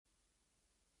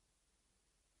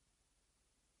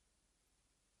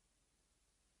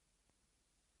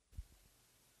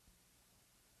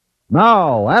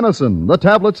Now, Anacin, the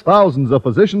tablets thousands of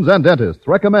physicians and dentists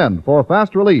recommend for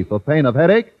fast relief of pain of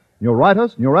headache,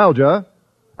 neuritis, neuralgia,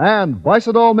 and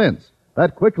Bicidol Mints,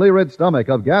 that quickly rid stomach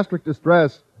of gastric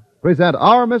distress, present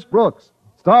Our Miss Brooks,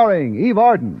 starring Eve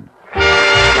Arden.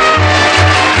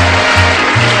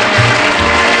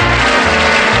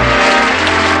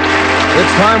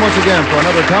 It's time once again for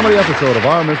another comedy episode of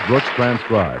Our Miss Brooks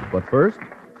Transcribed. But first,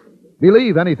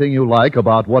 believe anything you like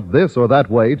about what this or that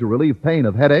way to relieve pain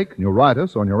of headache,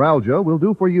 neuritis, or neuralgia will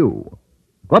do for you.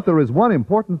 But there is one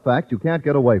important fact you can't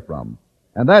get away from,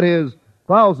 and that is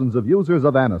thousands of users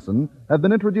of Anacin have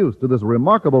been introduced to this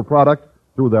remarkable product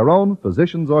through their own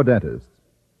physicians or dentists.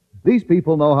 These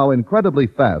people know how incredibly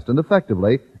fast and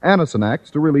effectively Anacin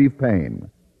acts to relieve pain.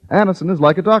 Anacin is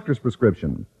like a doctor's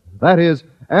prescription. That is,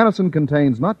 Anacin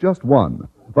contains not just one,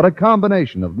 but a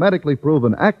combination of medically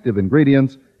proven active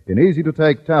ingredients in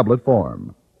easy-to-take tablet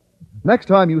form. Next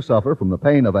time you suffer from the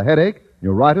pain of a headache,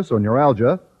 neuritis, or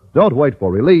neuralgia, don't wait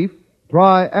for relief.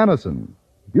 Try Anacin.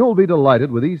 You'll be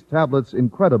delighted with these tablets'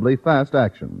 incredibly fast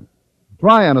action.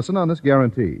 Try Anacin on this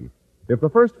guarantee. If the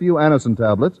first few Anacin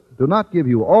tablets do not give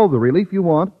you all the relief you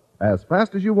want, as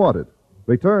fast as you want it,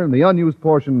 return the unused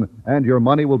portion and your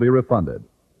money will be refunded.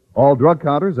 All drug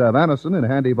counters have Anacin in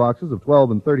handy boxes of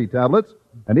 12 and 30 tablets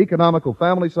and economical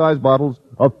family-size bottles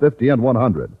of 50 and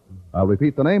 100. I'll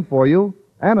repeat the name for you,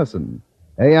 Anacin,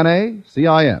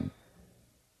 A-N-A-C-I-N.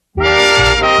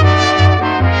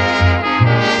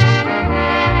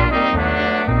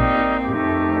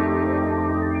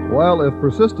 Well, if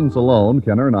persistence alone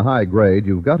can earn a high grade,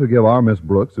 you've got to give our Miss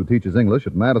Brooks, who teaches English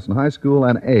at Madison High School,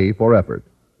 an A for effort.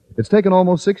 It's taken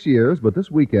almost 6 years, but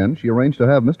this weekend she arranged to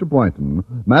have Mr. Boynton,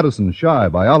 Madison's shy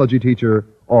biology teacher,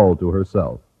 all to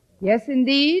herself. Yes,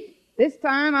 indeed. This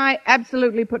time I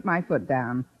absolutely put my foot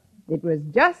down. It was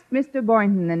just Mr.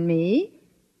 Boynton and me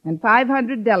and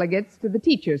 500 delegates to the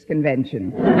teachers'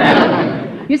 convention.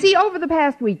 You see, over the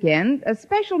past weekend, a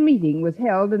special meeting was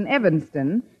held in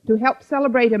Evanston to help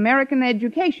celebrate American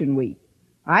Education Week.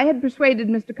 I had persuaded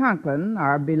Mr. Conklin,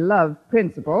 our beloved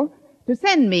principal, to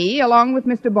send me, along with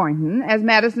Mr. Boynton, as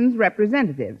Madison's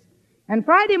representatives. And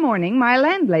Friday morning, my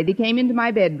landlady came into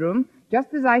my bedroom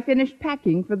just as I finished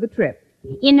packing for the trip.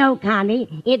 You know,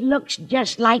 Connie, it looks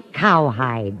just like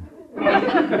cowhide.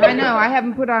 I know, I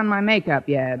haven't put on my makeup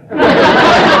yet.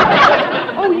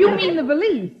 Oh, you mean the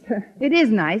valise. It is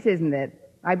nice, isn't it?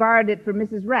 I borrowed it from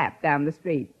Mrs. Rapp down the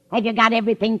street. Have you got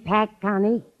everything packed,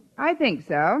 Connie? I think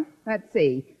so. Let's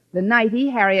see. The nightie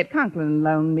Harriet Conklin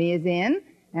loaned me is in,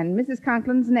 and Mrs.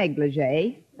 Conklin's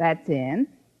negligee, that's in.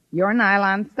 Your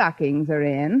nylon stockings are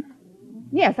in.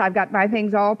 Yes, I've got my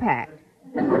things all packed.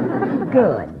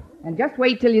 Good. And just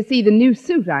wait till you see the new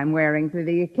suit I'm wearing for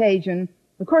the occasion.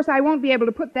 Of course, I won't be able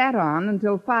to put that on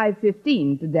until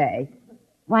 5:15 today.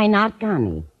 Why not,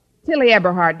 Connie? Tilly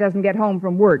Eberhardt doesn't get home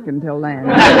from work until then.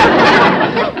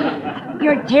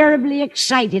 You're terribly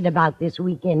excited about this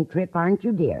weekend trip, aren't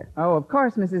you, dear? Oh, of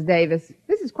course, Mrs. Davis.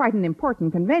 This is quite an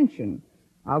important convention.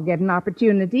 I'll get an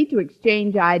opportunity to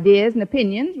exchange ideas and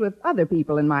opinions with other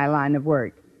people in my line of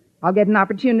work. I'll get an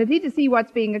opportunity to see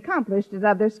what's being accomplished at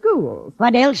other schools.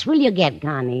 What else will you get,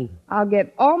 Connie? I'll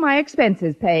get all my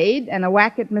expenses paid and a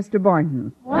whack at Mr.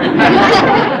 Boynton.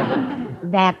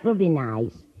 That will be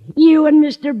nice. You and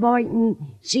Mr. Boynton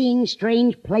seeing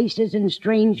strange places and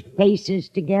strange faces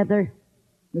together.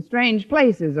 The strange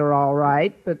places are all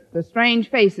right, but the strange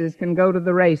faces can go to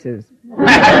the races.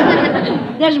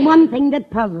 There's one thing that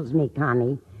puzzles me,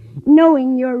 Connie.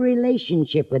 Knowing your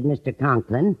relationship with Mr.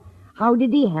 Conklin, how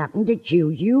did he happen to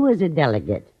choose you as a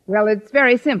delegate? Well, it's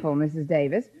very simple, Mrs.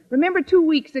 Davis. Remember 2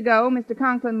 weeks ago, Mr.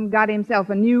 Conklin got himself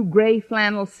a new gray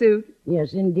flannel suit?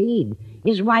 Yes, indeed.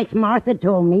 His wife Martha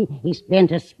told me he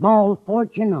spent a small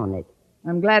fortune on it.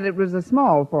 I'm glad it was a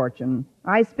small fortune.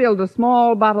 I spilled a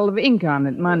small bottle of ink on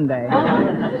it Monday.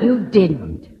 You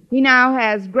didn't. He now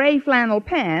has gray flannel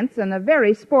pants and a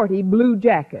very sporty blue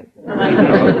jacket.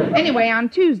 Anyway, on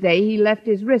Tuesday, he left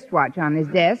his wristwatch on his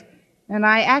desk, and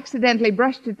I accidentally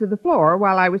brushed it to the floor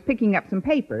while I was picking up some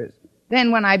papers.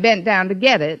 Then when I bent down to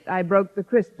get it, I broke the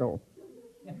crystal.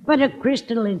 But a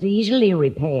crystal is easily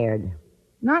repaired.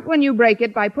 Not when you break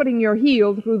it by putting your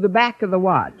heel through the back of the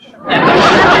watch.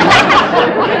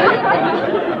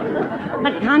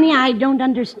 But, Connie, I don't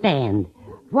understand.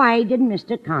 Why did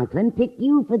Mr. Conklin pick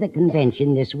you for the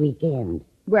convention this weekend?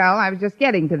 Well, I was just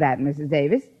getting to that, Mrs.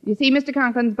 Davis. You see, Mr.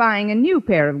 Conklin's buying a new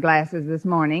pair of glasses this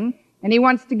morning, and he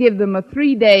wants to give them a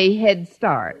 3-day head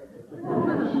start.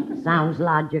 Sounds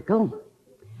logical.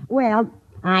 Well,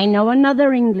 I know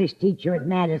another English teacher at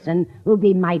Madison who'll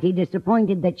be mighty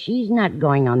disappointed that she's not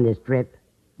going on this trip.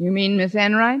 You mean Miss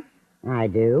Enright? I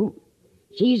do.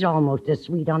 She's almost as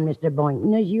sweet on Mr.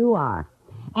 Boynton as you are.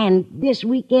 And this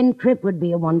weekend trip would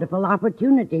be a wonderful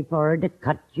opportunity for her to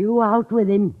cut you out with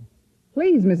him.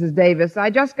 Please, Mrs. Davis, I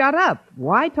just got up.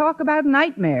 Why talk about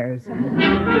nightmares?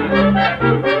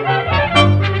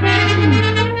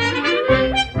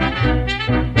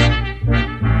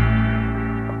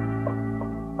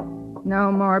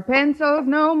 No more pencils,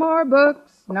 no more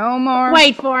books, no more...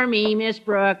 Wait for me, Miss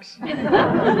Brooks.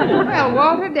 Well,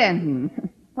 Walter Denton,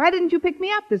 why didn't you pick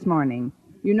me up this morning?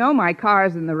 You know my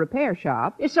car's in the repair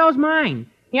shop. So's mine.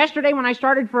 Yesterday when I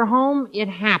started for home, it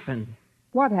happened.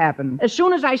 What happened? As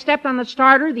soon as I stepped on the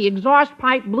starter, the exhaust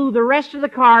pipe blew the rest of the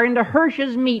car into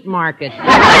Hirsch's Meat Market.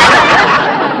 That's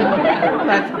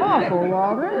awful,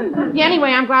 Walter. Yeah, anyway,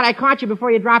 I'm glad I caught you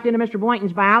before you dropped into Mr.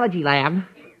 Boynton's biology lab.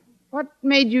 What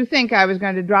made you think I was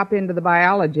going to drop into the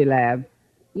biology lab?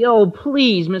 Yo,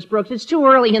 please, Miss Brooks, it's too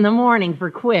early in the morning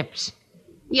for quips.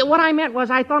 Yeah, what I meant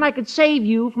was I thought I could save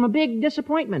you from a big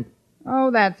disappointment. Oh,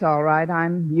 that's all right.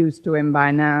 I'm used to him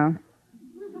by now.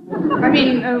 I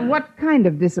mean, what kind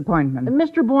of disappointment?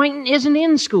 Mr. Boynton isn't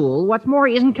in school. What's more,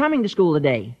 he isn't coming to school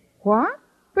today. What?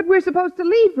 But we're supposed to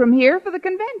leave from here for the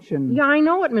convention. Yeah, I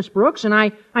know it, Miss Brooks, and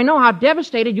I know how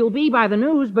devastated you'll be by the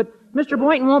news, but Mr.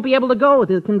 Boynton won't be able to go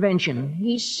to the convention.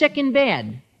 He's sick in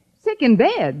bed. Sick in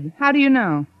bed? How do you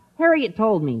know? Harriet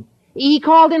told me. He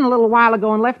called in a little while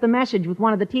ago and left a message with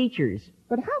one of the teachers.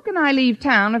 But how can I leave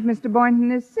town if Mr.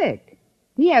 Boynton is sick?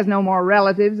 He has no more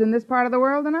relatives in this part of the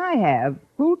world than I have.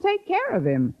 Who'll take care of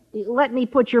him? Let me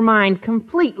put your mind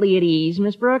completely at ease,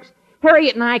 Miss Brooks.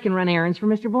 Harriet and I can run errands for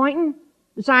Mr. Boynton.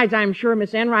 Besides, I'm sure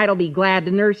Miss Enright will be glad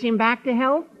to nurse him back to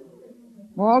health.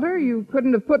 Walter, you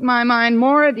couldn't have put my mind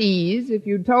more at ease if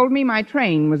you'd told me my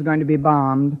train was going to be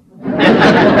bombed.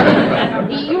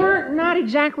 You're not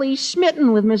exactly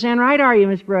smitten with Miss Enright, are you,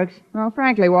 Miss Brooks? Well,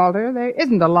 frankly, Walter, there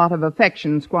isn't a lot of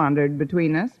affection squandered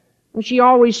between us. She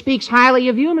always speaks highly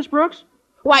of you, Miss Brooks.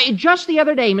 Why, just the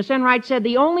other day, Miss Enright said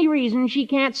the only reason she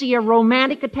can't see a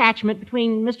romantic attachment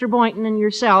between Mr. Boynton and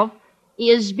yourself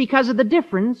is because of the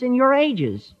difference in your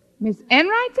ages. Miss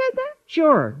Enright said that?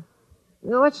 Sure.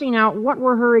 Well, let's see now. What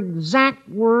were her exact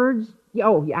words?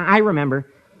 Oh, yeah, I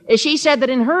remember. She said that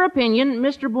in her opinion,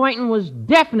 Mr. Boynton was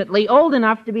definitely old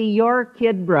enough to be your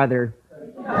kid brother.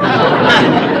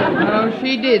 Oh,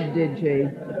 she did she?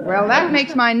 Well, that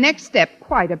makes my next step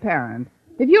quite apparent.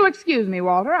 If you'll excuse me,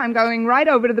 Walter, I'm going right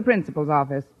over to the principal's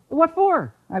office. What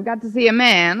for? I've got to see a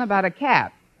man about a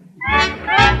cat.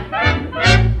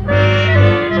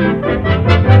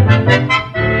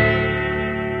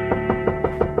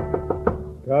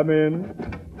 Come in.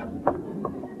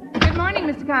 Good morning,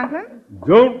 Mr. Conklin.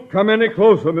 Don't come any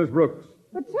closer, Miss Brooks.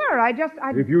 But, sir,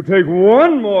 If you take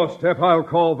one more step, I'll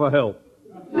call for help.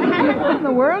 What in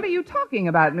the world are you talking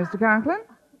about, Mr. Conklin?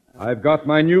 I've got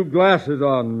my new glasses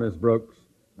on, Miss Brooks,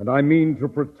 and I mean to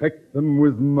protect them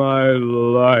with my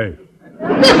life.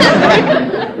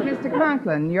 Mr.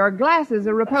 Conklin, your glasses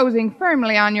are reposing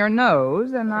firmly on your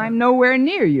nose, and I'm nowhere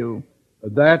near you.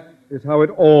 That is how it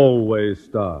always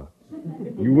starts.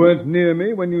 You weren't near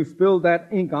me when you spilled that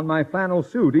ink on my flannel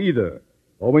suit, either,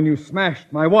 or when you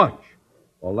smashed my watch,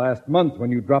 or last month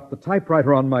when you dropped the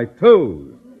typewriter on my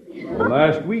toes, or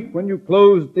last week when you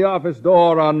closed the office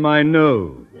door on my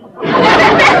nose.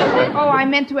 Oh, I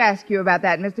meant to ask you about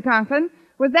that, Mr. Conklin.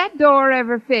 Was that door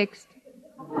ever fixed?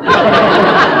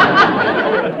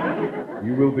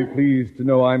 You will be pleased to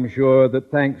know, I'm sure,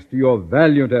 that thanks to your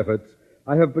valiant efforts,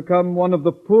 I have become one of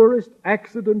the poorest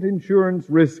accident insurance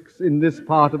risks in this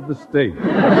part of the state.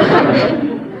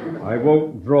 I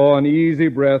won't draw an easy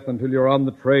breath until you're on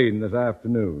the train this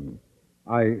afternoon.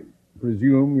 I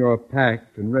presume you're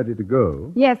packed and ready to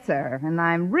go. Yes, sir, and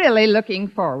I'm really looking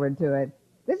forward to it.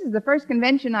 This is the first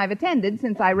convention I've attended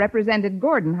since I represented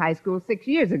Gordon High School 6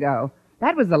 years ago.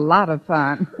 That was a lot of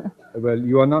fun. Well,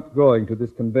 you are not going to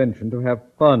this convention to have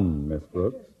fun, Miss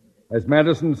Brooks. As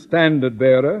Madison's standard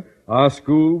bearer, our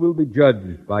school will be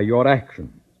judged by your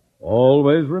actions.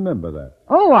 Always remember that.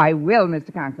 Oh, I will,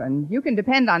 Mr. Conklin. You can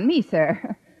depend on me,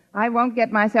 sir. I won't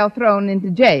get myself thrown into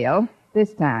jail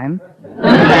this time.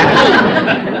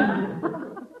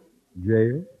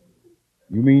 Jail?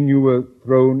 You mean you were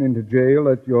thrown into jail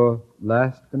at your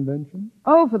last convention?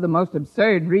 Oh, for the most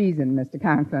absurd reason, Mr.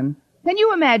 Conklin. Can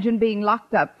you imagine being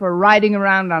locked up for riding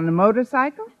around on a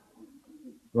motorcycle?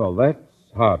 Well, that's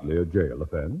hardly a jail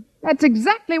offense. That's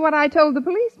exactly what I told the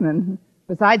policeman.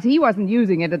 Besides, he wasn't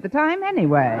using it at the time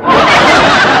anyway.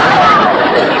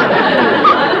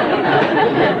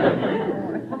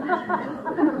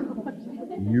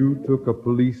 You took a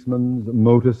policeman's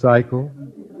motorcycle?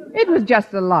 It was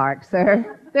just a lark,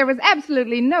 sir. There was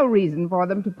absolutely no reason for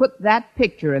them to put that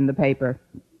picture in the paper.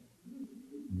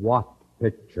 What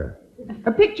picture?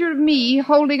 A picture of me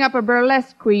holding up a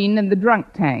burlesque queen in the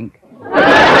drunk tank.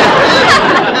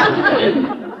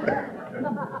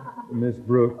 Miss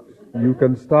Brooks, you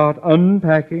can start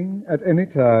unpacking at any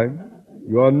time.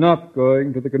 You are not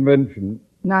going to the convention.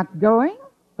 Not going?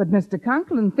 But, Mr.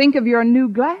 Conklin, think of your new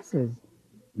glasses.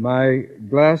 My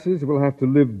glasses will have to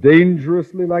live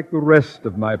dangerously like the rest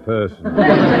of my person.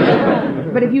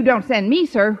 But if you don't send me,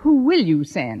 sir, who will you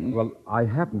send? Well, I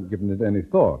haven't given it any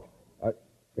thought.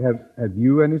 Have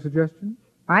you any suggestions?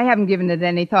 I haven't given it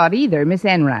any thought either, Miss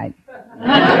Enright.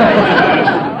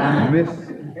 Miss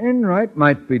Enright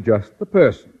might be just the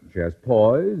person. She has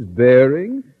poise,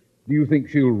 bearing. Do you think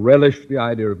she'll relish the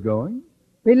idea of going?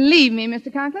 Believe me,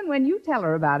 Mr. Conklin, when you tell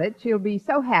her about it, she'll be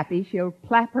so happy she'll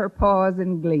clap her paws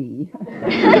in glee.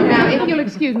 Now, if you'll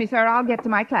excuse me, sir, I'll get to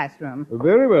my classroom.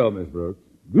 Very well, Miss Brooks.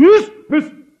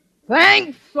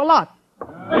 Thanks a lot.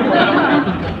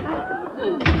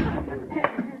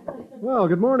 Well,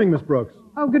 good morning, Miss Brooks.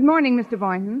 Oh, good morning, Mr.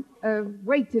 Boynton.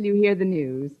 Wait till you hear the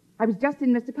news. I was just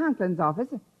in Mr. Conklin's office.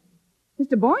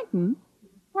 Mr. Boynton,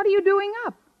 what are you doing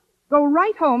up? Go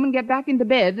right home and get back into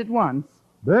bed at once.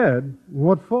 Bed?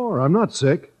 What for? I'm not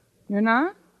sick. You're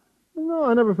not? No,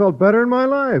 I never felt better in my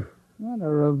life. What a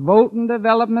revolting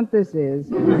development this is.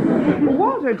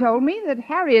 Walter told me that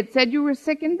Harriet said you were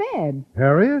sick in bed.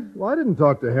 Harriet? Well, I didn't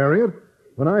talk to Harriet.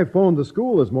 When I phoned the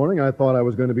school this morning, I thought I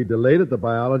was going to be delayed at the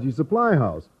biology supply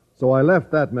house. So I left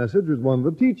that message with one of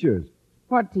the teachers.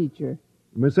 What teacher?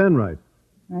 Miss Enright.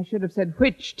 I should have said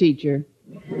which teacher.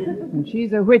 And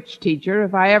she's a witch teacher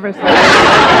if I ever saw her.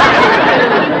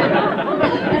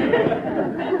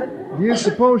 Do you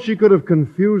suppose she could have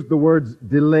confused the words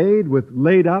delayed with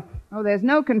laid up? Oh, there's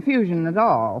no confusion at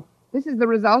all. This is the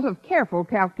result of careful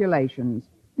calculations.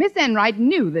 Miss Enright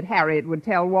knew that Harriet would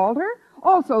tell Walter.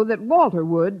 Also that Walter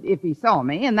would, if he saw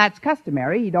me, and that's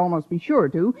customary, he'd almost be sure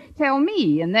to, tell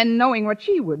me, and then knowing what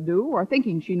she would do, or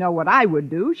thinking she know what I would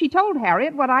do, she told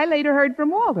Harriet what I later heard from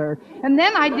Walter, and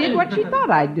then I did what she thought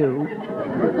I'd do.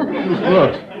 Miss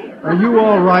Brooks, are you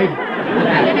all right?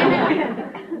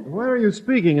 Why are you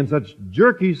speaking in such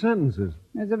jerky sentences?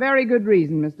 There's a very good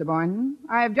reason, Mr. Boynton.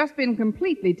 I have just been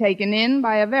completely taken in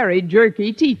by a very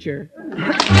jerky teacher.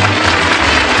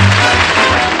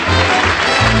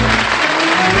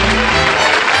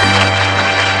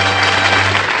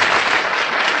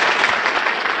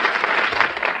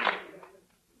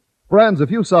 Friends,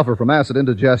 if you suffer from acid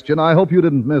indigestion, I hope you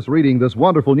didn't miss reading this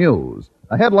wonderful news.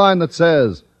 A headline that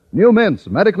says, New mints,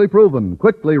 medically proven,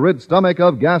 quickly rid stomach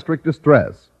of gastric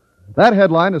distress. That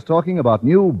headline is talking about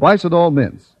new Bicidol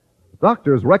mints.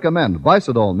 Doctors recommend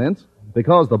Bicidol mints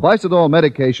because the Bicidol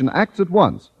medication acts at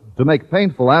once to make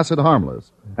painful acid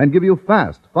harmless and give you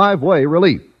fast 5-way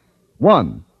relief.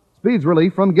 1. Speeds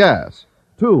relief from gas.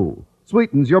 2.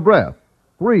 Sweetens your breath.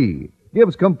 3.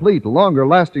 Gives complete,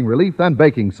 longer-lasting relief than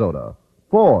baking soda.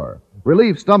 4.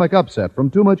 Relieves stomach upset from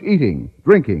too much eating,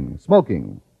 drinking,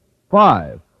 smoking.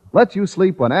 5. Lets you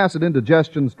sleep when acid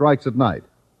indigestion strikes at night.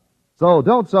 So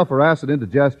don't suffer acid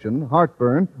indigestion,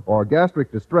 heartburn, or gastric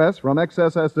distress from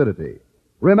excess acidity.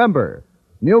 Remember,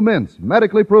 new mints,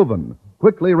 medically proven,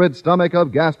 quickly rid stomach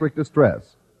of gastric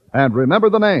distress. And remember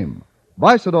the name,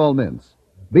 Bicidol mints.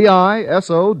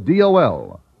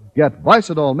 Bisodol. Get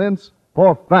Bicidol mints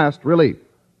for fast relief.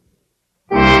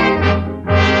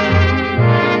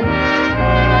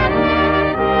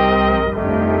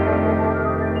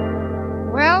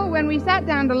 Well, when we sat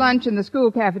down to lunch in the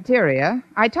school cafeteria,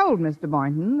 I told Mr.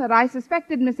 Boynton that I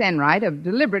suspected Miss Enright of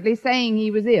deliberately saying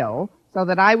he was ill so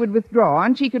that I would withdraw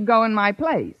and she could go in my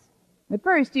place. At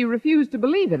first, he refused to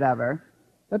believe it of her,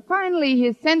 but finally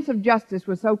his sense of justice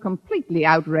was so completely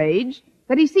outraged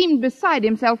that he seemed beside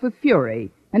himself with fury,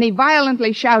 and he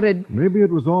violently shouted, Maybe it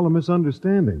was all a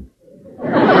misunderstanding.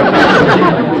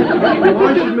 Why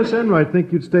should Miss Enright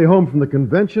think you'd stay home from the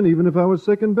convention even if I was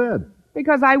sick in bed?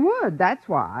 Because I would, that's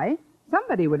why.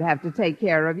 Somebody would have to take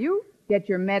care of you, get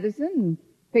your medicine, and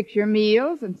fix your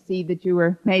meals, and see that you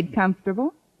were made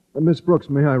comfortable. Miss Brooks,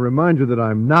 may I remind you that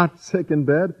I'm not sick in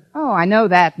bed? Oh, I know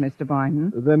that, Mr.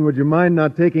 Boynton. Then would you mind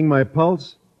not taking my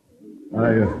pulse?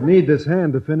 I need this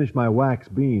hand to finish my wax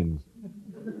beans.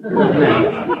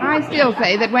 I still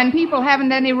say that when people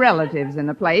haven't any relatives in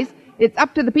a place, it's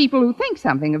up to the people who think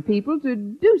something of people to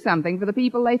do something for the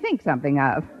people they think something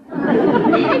of.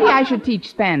 Maybe I should teach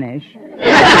Spanish.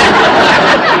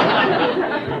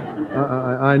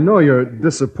 I know you're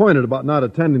disappointed about not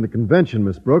attending the convention,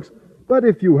 Miss Brooks, but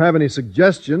if you have any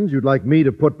suggestions you'd like me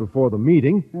to put before the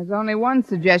meeting... There's only one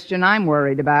suggestion I'm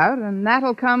worried about, and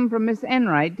that'll come from Miss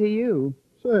Enright to you.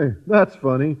 Say, that's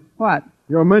funny. What?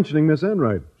 You're mentioning Miss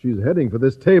Enright. She's heading for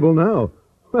this table now.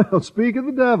 Well, speak of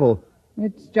the devil.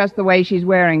 It's just the way she's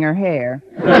wearing her hair.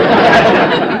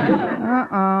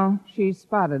 Uh-oh. She's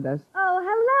spotted us. Oh,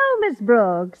 hello, Miss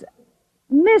Brooks.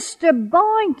 Mr.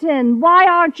 Boynton, why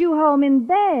aren't you home in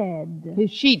bed?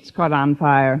 His sheets caught on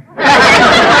fire.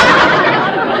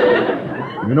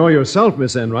 You know yourself,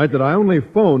 Miss Enright, that I only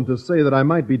phoned to say that I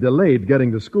might be delayed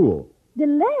getting to school.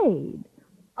 Delayed?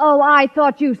 Oh, I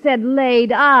thought you said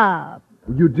laid up.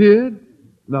 You did?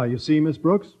 Now, you see, Miss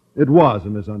Brooks, it was a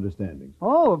misunderstanding.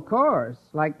 Oh, of course.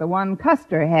 Like the one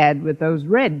Custer had with those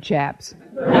red chaps.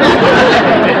 Oh,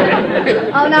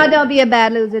 now don't be a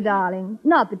bad loser, darling.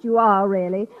 Not that you are,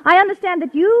 really. I understand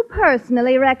that you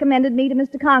personally recommended me to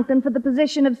Mr. Conklin for the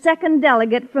position of second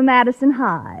delegate for Madison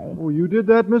High. Oh, you did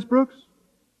that, Miss Brooks?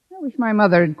 I wish my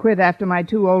mother had quit after my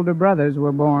 2 older brothers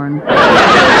were born.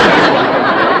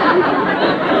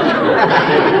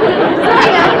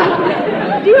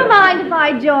 Do you mind if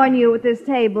I join you at this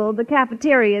table? The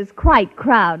cafeteria is quite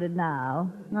crowded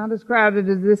now. Not as crowded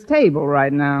as this table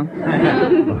right now.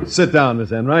 Sit down,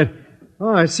 Miss Enright.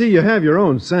 Oh, I see you have your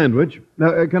own sandwich.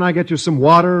 Now, can I get you some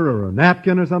water or a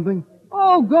napkin or something?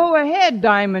 Oh, go ahead,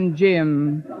 Diamond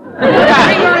Jim.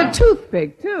 Bring her a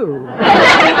toothpick, too.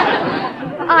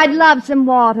 I'd love some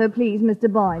water, please,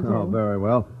 Mr. Boynton. Oh, very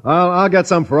well. I'll get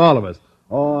some for all of us.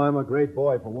 Oh, I'm a great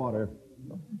boy for water.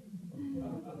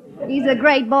 He's a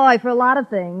great boy for a lot of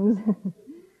things.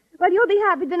 Well, you'll be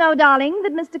happy to know, darling,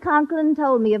 that Mr. Conklin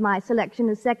told me of my selection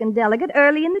as second delegate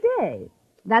early in the day.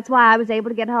 That's why I was able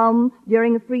to get home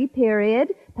during a free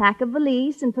period, pack a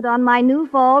valise, and put on my new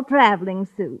fall traveling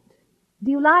suit.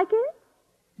 Do you like it?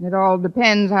 It all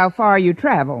depends how far you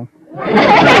travel.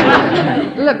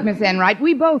 Look, Miss Enright,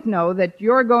 we both know that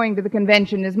your going to the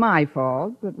convention is my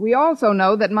fault, but we also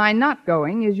know that my not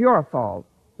going is your fault.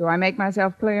 Do I make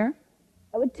myself clear?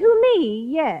 To me,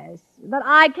 yes. But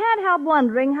I can't help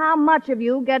wondering how much of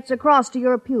you gets across to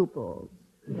your pupils.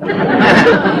 Well,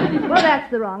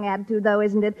 that's the wrong attitude, though,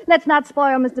 isn't it? Let's not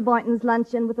spoil Mr. Boynton's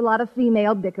luncheon with a lot of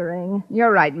female bickering.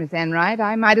 You're right, Miss Enright.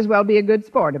 I might as well be a good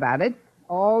sport about it.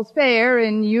 All's fair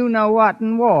in you-know-what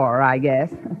in war, I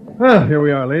guess. Well, here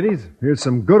we are, ladies. Here's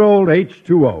some good old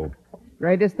H2O.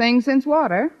 Greatest thing since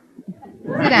water.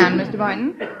 Sit down, Mr.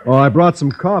 Boynton. Oh, I brought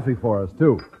some coffee for us,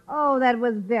 too. Oh, that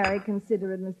was very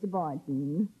considerate, Mr.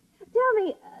 Boynton. Tell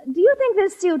me, do you think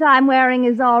this suit I'm wearing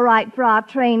is all right for our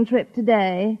train trip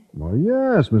today? Well,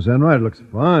 yes, Miss Enright, it looks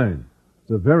fine.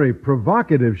 It's a very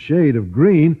provocative shade of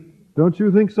green. Don't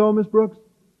you think so, Miss Brooks?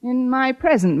 In my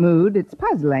present mood, it's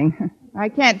puzzling. I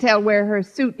can't tell where her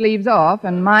suit leaves off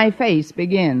and my face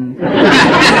begins.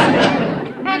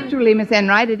 Actually, Miss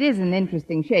Enright, it is an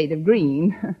interesting shade of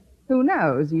green. Who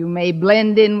knows? You may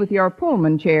blend in with your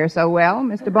Pullman chair so well,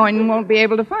 Mr. Boynton won't be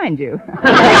able to find you. Is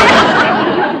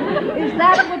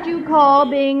that what you call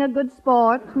being a good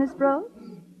sport, Miss Brooks?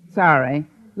 Sorry.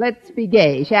 Let's be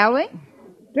gay, shall we?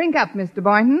 Drink up, Mr.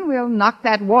 Boynton. We'll knock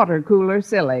that water cooler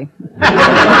silly.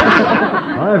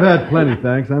 I've had plenty,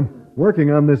 thanks. I'm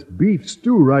working on this beef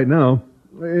stew right now.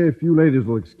 If you ladies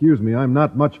will excuse me, I'm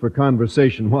not much for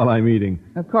conversation while I'm eating.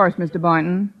 Of course, Mr.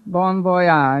 Boynton. Bon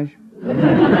voyage.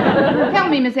 Tell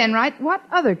me, Miss Enright, what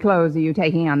other clothes are you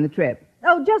taking on the trip?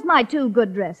 Oh, just my 2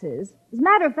 good dresses. As a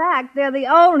matter of fact, they're the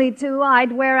only 2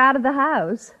 I'd wear out of the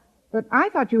house. But I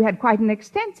thought you had quite an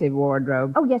extensive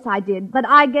wardrobe. Oh, yes, I did. But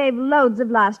I gave loads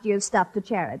of last year's stuff to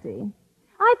charity.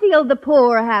 I feel the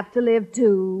poor have to live,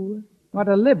 too. What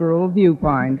a liberal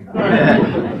viewpoint.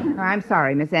 I'm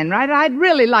sorry, Miss Enright. I'd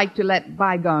really like to let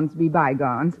bygones be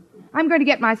bygones. I'm going to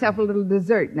get myself a little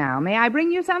dessert now. May I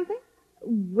bring you something?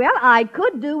 Well, I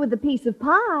could do with a piece of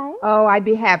pie. Oh, I'd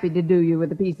be happy to do you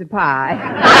with a piece of pie.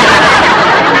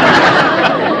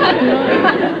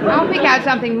 I'll pick out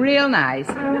something real nice.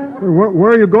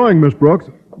 Where are you going, Miss Brooks?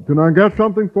 Can I get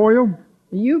something for you?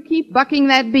 You keep bucking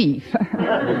that beef.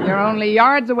 You're only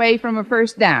yards away from a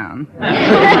first down.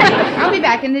 I'll be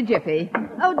back in a jiffy.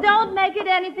 Oh, don't make it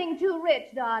anything too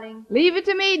rich, darling. Leave it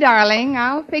to me, darling.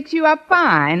 I'll fix you up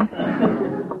fine.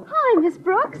 Hi, Miss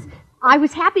Brooks. I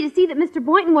was happy to see that Mr.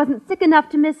 Boynton wasn't sick enough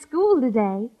to miss school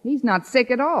today. He's not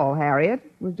sick at all, Harriet.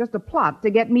 It was just a plot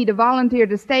to get me to volunteer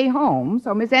to stay home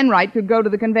so Miss Enright could go to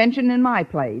the convention in my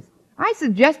place. I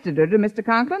suggested her to Mr.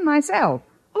 Conklin myself.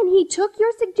 And he took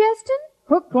your suggestion?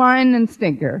 Hook, line, and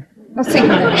sinker. But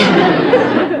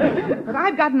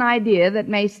I've got an idea that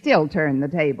may still turn the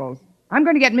tables. I'm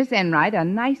going to get Miss Enright a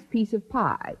nice piece of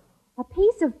pie. A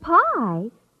piece of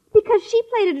pie? Because she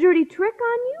played a dirty trick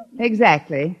on you?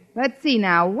 Exactly. Let's see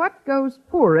now. What goes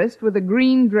poorest with a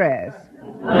green dress?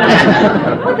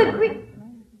 With a green...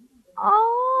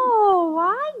 Oh,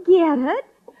 get it.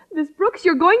 Miss Brooks,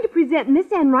 you're going to present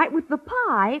Miss Enright with the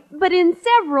pie, but in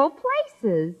several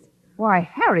places. Why,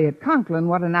 Harriet Conklin,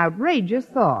 what an outrageous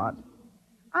thought.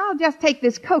 I'll just take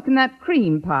this coconut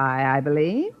cream pie, I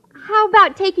believe. How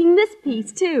about taking this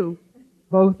piece, too?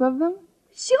 Both of them?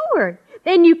 Sure.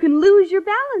 Then you can lose your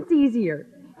balance easier.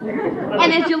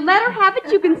 And as you let her have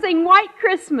it, you can sing White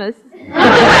Christmas.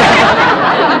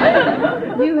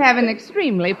 You have an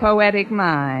extremely poetic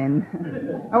mind.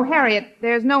 Oh, Harriet,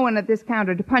 there's no one at this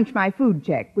counter to punch my food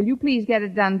check. Will you please get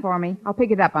it done for me? I'll pick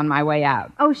it up on my way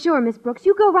out. Oh, sure, Miss Brooks.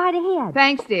 You go right ahead.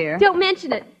 Thanks, dear. Don't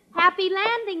mention it. Happy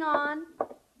landing on.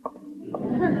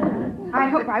 I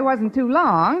hope I wasn't too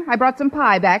long. I brought some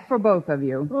pie back for both of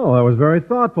you. Oh, that was very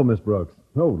thoughtful, Miss Brooks.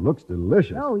 Oh, looks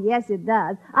delicious. Oh, yes, it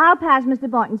does. I'll pass Mr.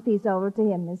 Boynton's piece over to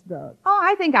him, Miss Brooks. Oh,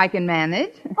 I think I can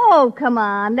manage. Oh, come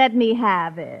on. Let me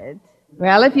have it.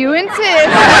 Well, if you insist.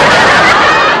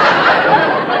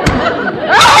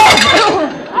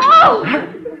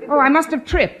 Oh, I must have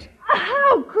tripped.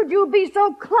 How could you be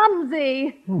so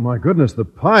clumsy? Oh, my goodness, the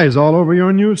pie's all over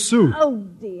your new suit. Oh,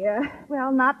 dear.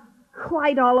 Well, not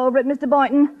quite all over it, Mr.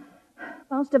 Boynton.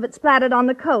 Most of it splattered on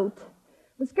the coat.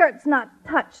 The skirt's not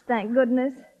touched, thank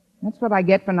goodness. That's what I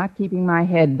get for not keeping my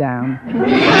head down.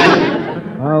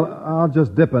 I'll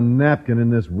just dip a napkin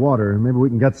in this water. Maybe we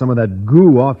can get some of that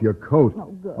goo off your coat. Oh,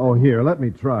 good. Oh, here, let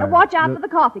me try. Now watch out for the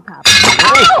coffee cup.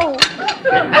 Oh!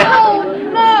 Oh,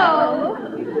 no!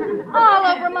 All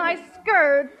over my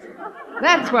skirt.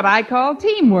 That's what I call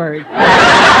teamwork.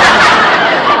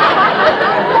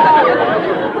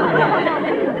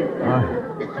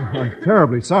 I'm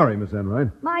terribly sorry, Miss Enright.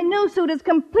 My new suit is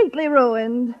completely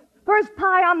ruined. First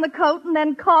pie on the coat and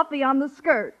then coffee on the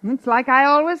skirt. It's like I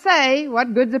always say,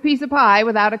 what good's a piece of pie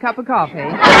without a cup of coffee?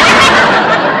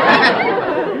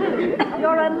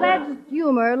 Your alleged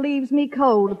humor leaves me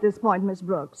cold at this point, Miss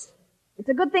Brooks. It's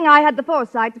a good thing I had the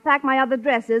foresight to pack my other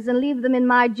dresses and leave them in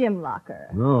my gym locker.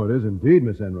 No, it is indeed,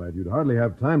 Miss Enright. You'd hardly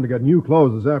have time to get new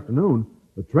clothes this afternoon.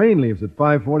 The train leaves at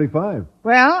 5:45.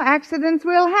 Well, accidents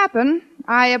will happen.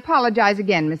 I apologize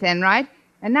again, Miss Enright.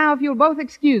 And now, if you'll both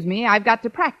excuse me, I've got to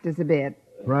practice a bit.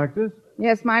 Practice?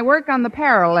 Yes, my work on the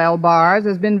parallel bars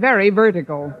has been very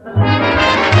vertical.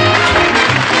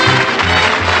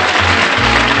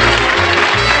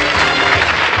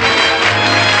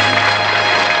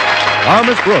 Our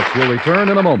Miss Brooks will return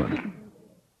in a moment.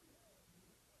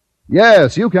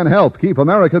 Yes, you can help keep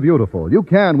America beautiful. You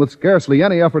can, with scarcely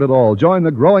any effort at all, join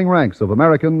the growing ranks of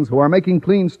Americans who are making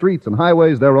clean streets and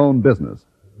highways their own business.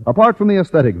 Apart from the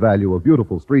aesthetic value of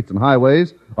beautiful streets and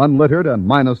highways, unlittered and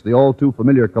minus the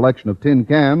all-too-familiar collection of tin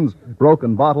cans,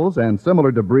 broken bottles, and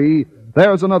similar debris,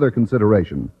 there's another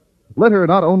consideration. Litter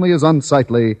not only is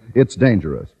unsightly, it's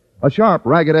dangerous. A sharp,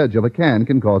 ragged edge of a can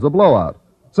can cause a blowout.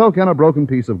 So can a broken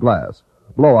piece of glass.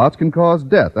 Blowouts can cause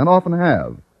death, and often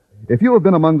have. If you have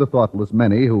been among the thoughtless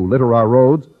many who litter our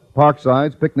roads,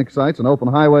 parksides, picnic sites, and open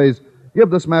highways, give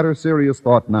this matter serious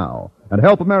thought now, and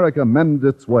help America mend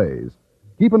its ways.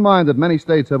 Keep in mind that many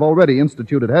states have already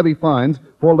instituted heavy fines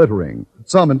for littering,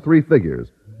 some in 3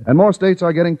 figures, and more states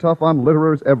are getting tough on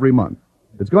litterers every month.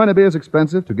 It's going to be as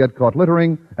expensive to get caught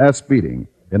littering as speeding.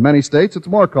 In many states, it's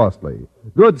more costly.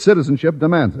 Good citizenship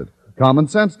demands it. Common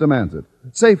sense demands it.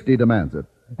 Safety demands it.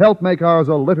 Help make ours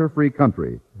a litter-free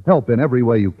country. Help in every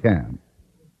way you can.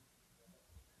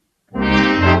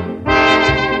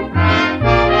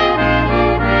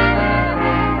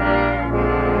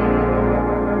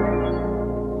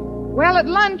 Well, at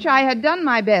lunch, I had done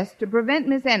my best to prevent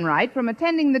Miss Enright from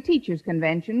attending the teachers'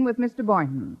 convention with Mr.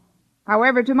 Boynton.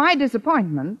 However, to my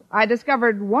disappointment, I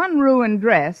discovered one ruined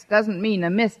dress doesn't mean a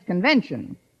missed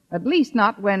convention. At least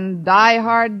not when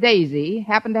die-hard Daisy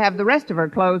happened to have the rest of her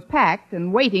clothes packed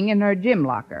and waiting in her gym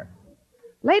locker.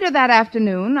 Later that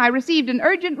afternoon, I received an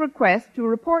urgent request to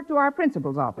report to our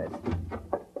principal's office.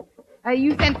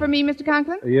 You sent for me, Mr.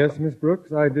 Conklin? Yes, Miss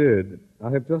Brooks, I did. I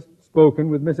have just spoken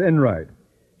with Miss Enright.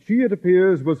 She, it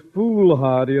appears, was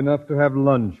foolhardy enough to have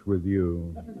lunch with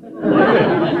you.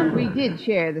 We did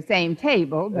share the same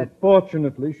table, but...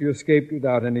 Fortunately, she escaped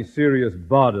without any serious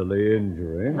bodily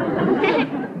injury.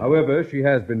 However, she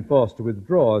has been forced to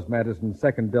withdraw as Madison's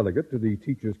second delegate to the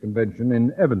Teachers' Convention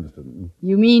in Evanston.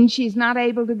 You mean she's not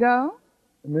able to go?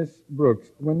 Miss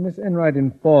Brooks, when Miss Enright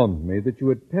informed me that you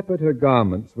had peppered her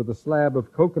garments with a slab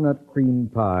of coconut cream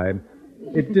pie,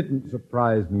 it didn't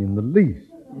surprise me in the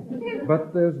least.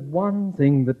 But there's one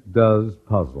thing that does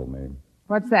puzzle me.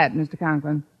 What's that, Mr.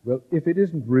 Conklin? Well, if it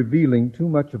isn't revealing too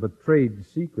much of a trade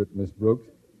secret, Miss Brooks,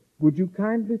 would you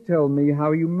kindly tell me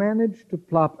how you managed to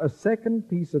plop a second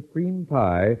piece of cream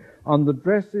pie on the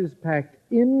dresses packed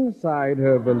inside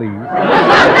her valise,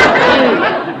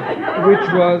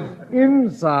 which was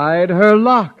inside her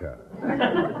locker?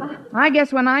 I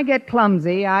guess when I get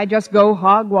clumsy, I just go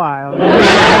hog wild.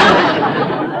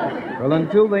 Well,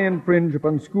 until they infringe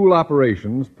upon school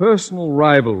operations, personal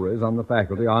rivalries on the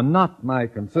faculty are not my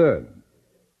concern.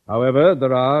 However,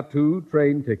 there are 2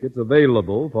 train tickets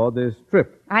available for this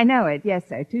trip. I know it. Yes,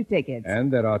 sir. 2 tickets.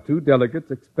 And there are 2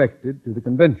 delegates expected to the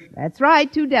convention. That's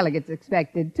right. 2 delegates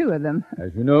expected. 2 of them.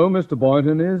 As you know, Mr.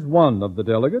 Boynton is one of the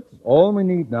delegates. All we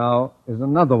need now is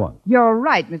another one. You're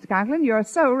right, Mr. Conklin. You're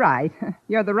so right.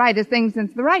 You're the rightest thing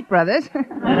since the Wright brothers.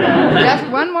 Just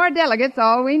 1 more delegate's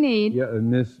all we need. Yeah,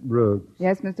 Miss Brooks.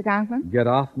 Yes, Mr. Conklin? Get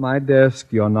off my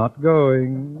desk. You're not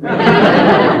going.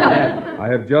 I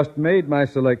have just made my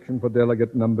selection for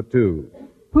delegate number 2.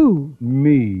 Who?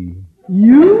 Me.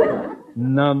 You?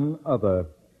 None other.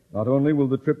 Not only will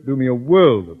the trip do me a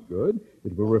world of good,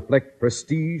 it will reflect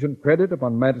prestige and credit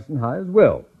upon Madison High as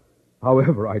well.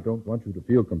 However, I don't want you to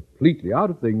feel completely out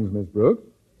of things, Miss Brooks.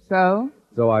 So?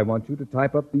 So I want you to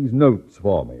type up these notes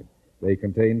for me. They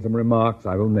contain some remarks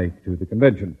I will make to the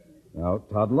convention. Now,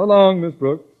 toddle along, Miss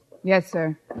Brooks. Yes,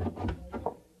 sir.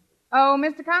 Oh,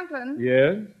 Mr. Conklin?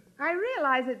 Yes? I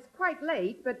realize it's quite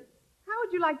late, but how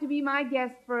would you like to be my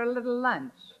guest for a little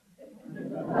lunch?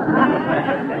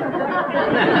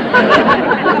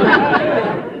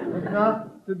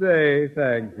 Not today,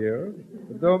 thank you.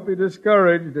 But don't be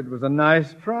discouraged. It was a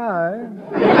nice try.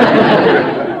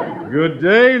 Good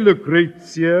day,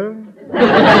 Lucrezia.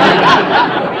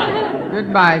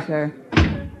 Goodbye, sir.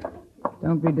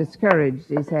 Don't be discouraged,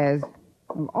 he says.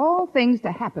 Of all things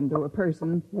to happen to a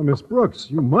person. Well, Miss Brooks,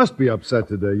 you must be upset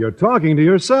today. You're talking to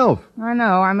yourself. I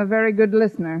know. I'm a very good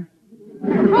listener.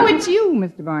 Oh, it's you,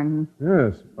 Mr. Boynton.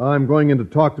 Yes. I'm going in to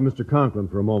talk to Mr. Conklin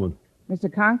for a moment. Mr.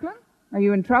 Conklin? Are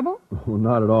you in trouble? Oh,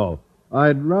 not at all.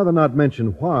 I'd rather not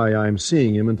mention why I'm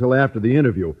seeing him until after the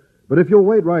interview. But if you'll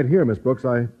wait right here, Miss Brooks,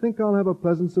 I think I'll have a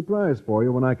pleasant surprise for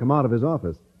you when I come out of his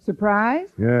office. Surprise?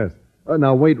 Yes.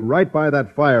 Now wait right by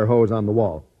that fire hose on the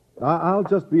wall. I'll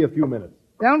just be a few minutes.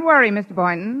 Don't worry, Mr.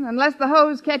 Boynton. Unless the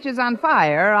hose catches on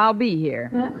fire, I'll be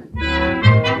here.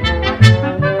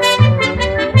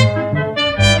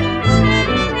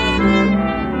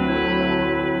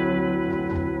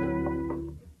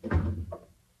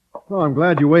 Oh, I'm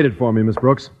glad you waited for me, Miss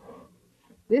Brooks.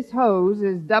 This hose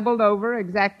is doubled over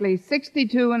exactly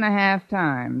 62.5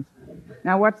 times.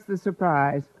 Now, what's the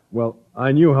surprise? Well,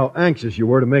 I knew how anxious you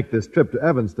were to make this trip to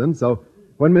Evanston, so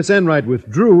when Miss Enright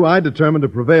withdrew, I determined to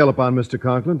prevail upon Mr.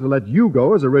 Conklin to let you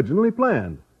go as originally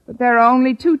planned. But there are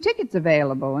only 2 tickets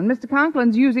available, and Mr.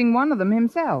 Conklin's using one of them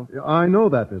himself. I know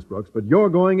that, Miss Brooks, but you're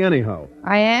going anyhow.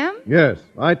 I am? Yes,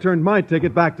 I turned my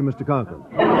ticket back to Mr. Conklin.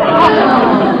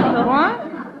 What?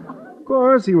 Of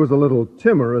course, he was a little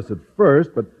timorous at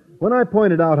first, but when I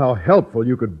pointed out how helpful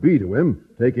you could be to him,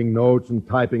 taking notes and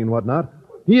typing and whatnot,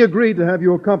 he agreed to have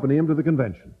you accompany him to the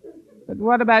convention. But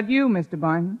what about you, Mr.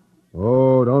 Boynton?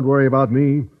 Oh, don't worry about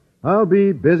me. I'll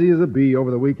be busy as a bee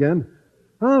over the weekend.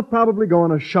 I'll probably go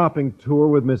on a shopping tour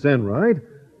with Miss Enright.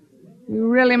 You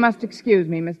really must excuse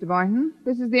me, Mr. Boynton.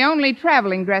 This is the only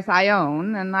traveling dress I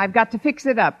own, and I've got to fix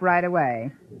it up right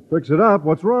away. Fix it up?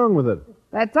 What's wrong with it?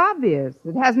 That's obvious.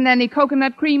 It hasn't any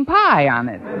coconut cream pie on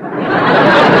it.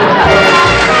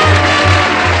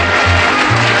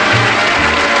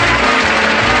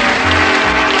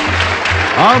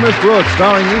 Our Miss Brooks,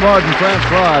 starring Eve Arden,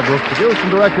 transcribed, was produced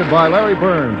and directed by Larry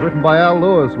Burns, written by Al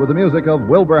Lewis, with the music of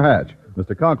Wilbur Hatch.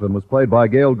 Mr. Conklin was played by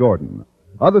Gail Gordon.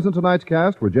 Others in tonight's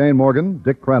cast were Jane Morgan,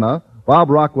 Dick Crenna,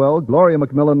 Bob Rockwell, Gloria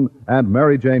McMillan, and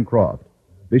Mary Jane Croft.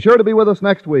 Be sure to be with us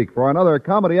next week for another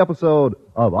comedy episode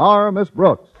of Our Miss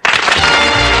Brooks.